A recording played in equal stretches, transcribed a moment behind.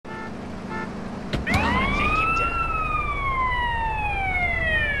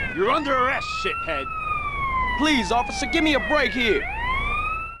You're under arrest, shithead. Please, officer, give me a break here.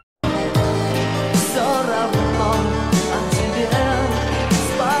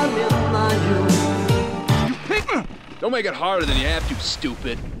 You pick me. Don't make it harder than you have to,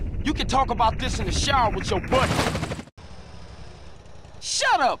 stupid. You can talk about this in the shower with your buddy.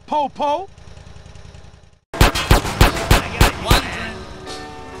 Shut up, Po-Po.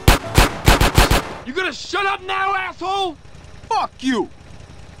 You gonna shut up now, asshole? Fuck you.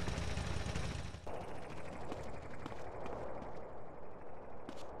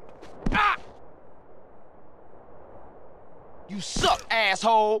 Ah! You suck,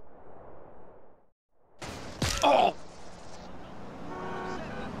 asshole. Oh!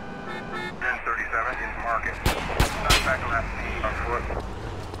 1037 in market. Suspect left knee on foot.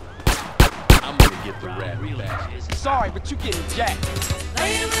 I'm gonna get the rat back. Sorry, but you getting jacked.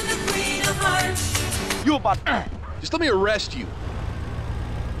 You about Just let me arrest you.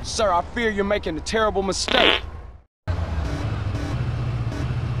 Sir, I fear you're making a terrible mistake.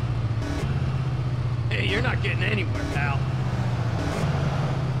 Hey, you're not getting anywhere, pal.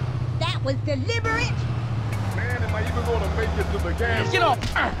 That was deliberate. Man, am I even gonna make it to the gas? Get off!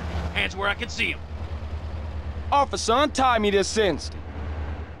 Hands where I can see him. Officer, untie me this instant.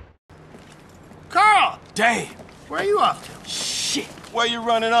 Carl! Damn! Where are you off to? Shit! Where you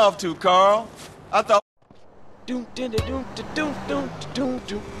running off to, Carl? I thought... Doom, doom, doom, doom, doom, doom,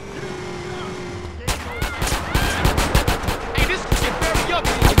 doom. Hey, this could get very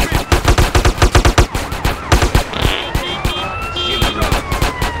ugly in the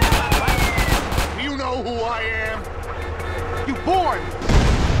You know who I am? You boring!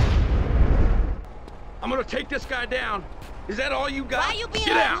 I'm gonna take this guy down. Is that all you got? Why you being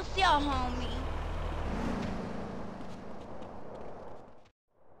Get on out. yourself, homie?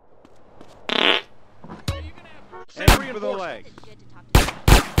 Henry for the leg.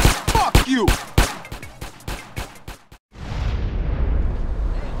 Fuck you!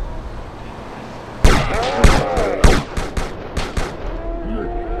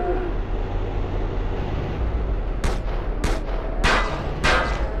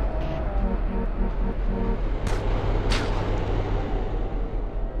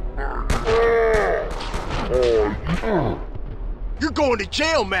 You're going to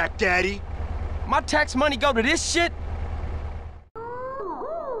jail, Mac Daddy. My tax money go to this shit? I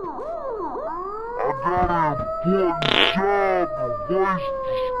got an important job of waste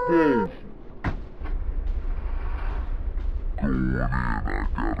disposal. Going in, I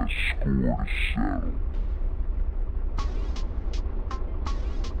got a score to settle.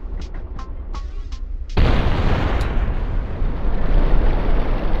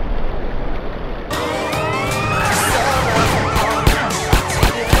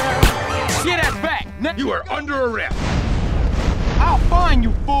 Get that back! You are under arrest. I'll find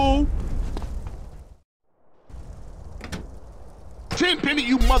you, fool! Tenpenny,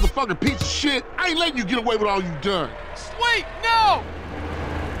 you motherfucking piece of shit. I ain't letting you get away with all you done. Sweet, no!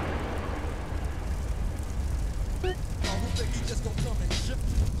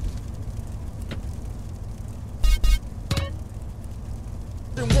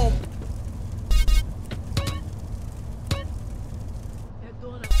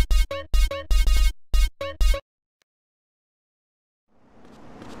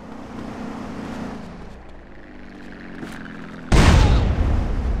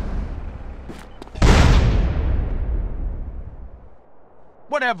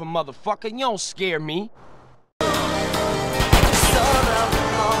 Whatever, motherfucker, you don't scare me.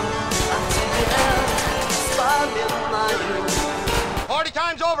 Party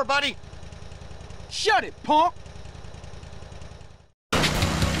time's over, buddy. Shut it, punk!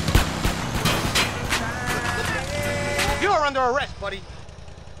 You are under arrest, buddy.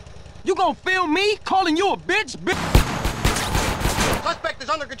 You gonna film me calling you a bitch? Suspect is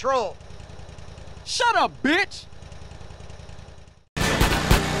under control. Shut up, bitch!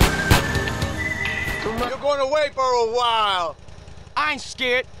 You're going away for a while. I ain't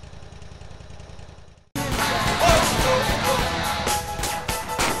scared.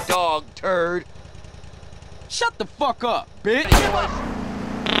 Dog turd. Shut the fuck up, bitch!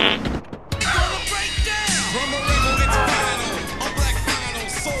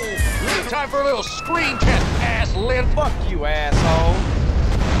 Time for a little screen test, ass lid. Fuck you, asshole!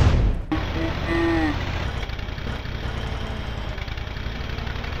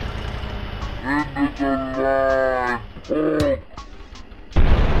 End of the line. Oh.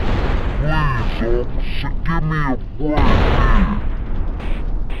 Please, officer, give me a break here.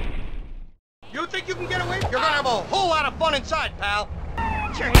 You think you can get away? You're gonna have a whole lot of fun inside, pal.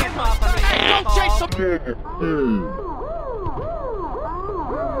 Get your hands off of me. Hey, don't chase some...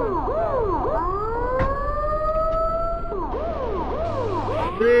 Motherfucker.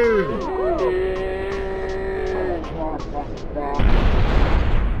 Shut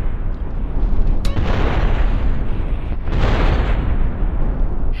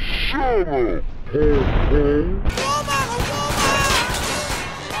up,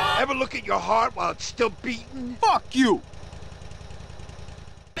 Ever look at your heart while it's still beating? Fuck you!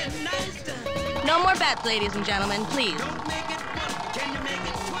 No more bets, ladies and gentlemen, please.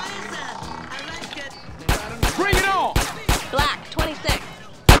 Bring it on! Black, 26.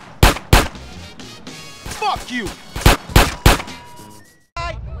 Fuck you!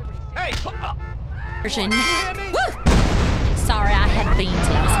 Hey! Version. Woo! Sorry, I had beans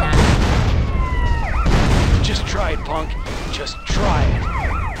last night. Just try it, punk. Just try it.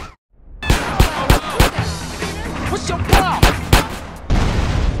 What's your problem?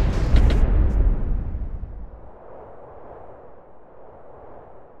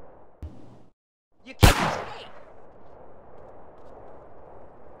 You can't escape.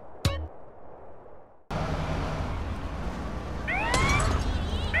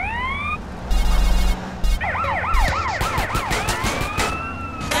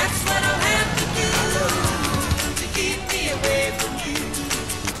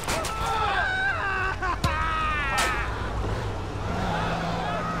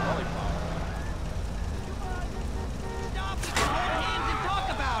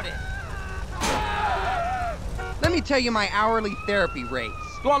 Let me tell you my hourly therapy rates.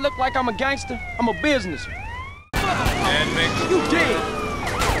 Do I look like I'm a gangster? I'm a businessman. You did!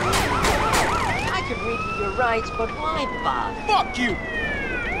 I could read you your rights, but why bother? Fuck you!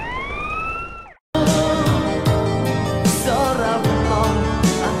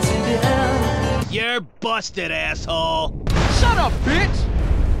 You're busted, asshole. Shut up, bitch!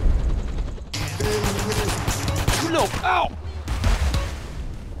 You little ow!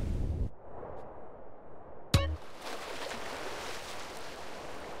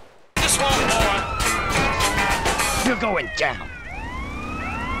 You're going down.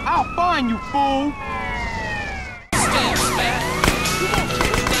 I'll find you, fool!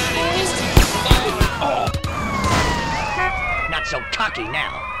 Not so cocky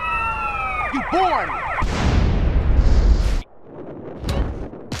now. You bore me!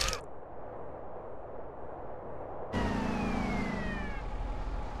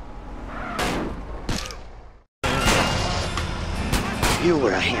 You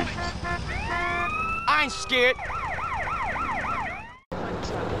were a hand. I ain't scared.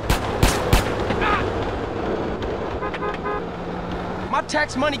 My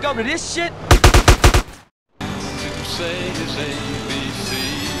tax money go to this shit?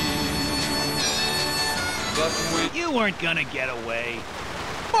 You weren't gonna get away.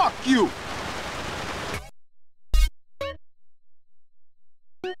 Fuck you! You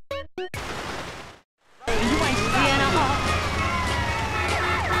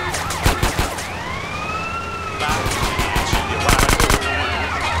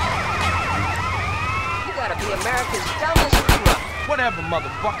gotta be America's dumbest crook. Whatever,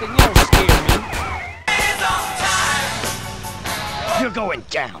 motherfucker, you don't scare me. You're going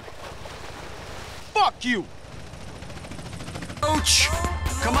down. Fuck you! Ouch!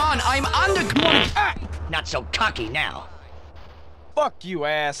 Come on, I'm under. Not so cocky now. Fuck you,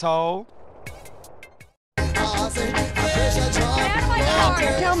 asshole.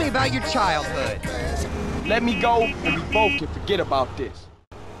 Tell me about your childhood. Let me go, and we both can forget about this.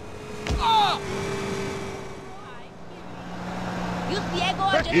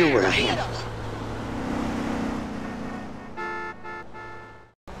 You were a hand.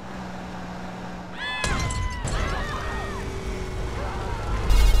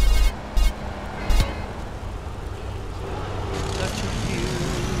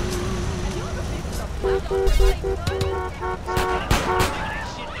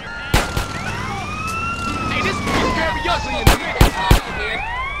 Hey, this is very ugly in here.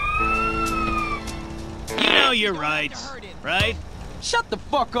 You know your rights, right? Shut the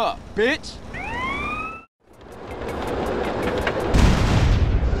fuck up, bitch.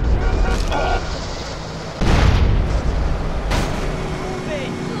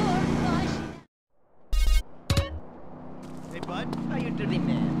 Hey, bud. How you doing,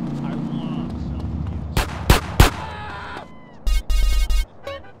 man? I love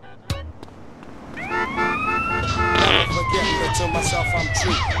To myself, I'm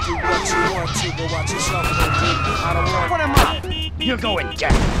true. Do what you want to, but watch yourself. I don't want. What am I? You're going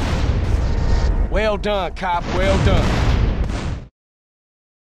down. Well done, cop. Well done.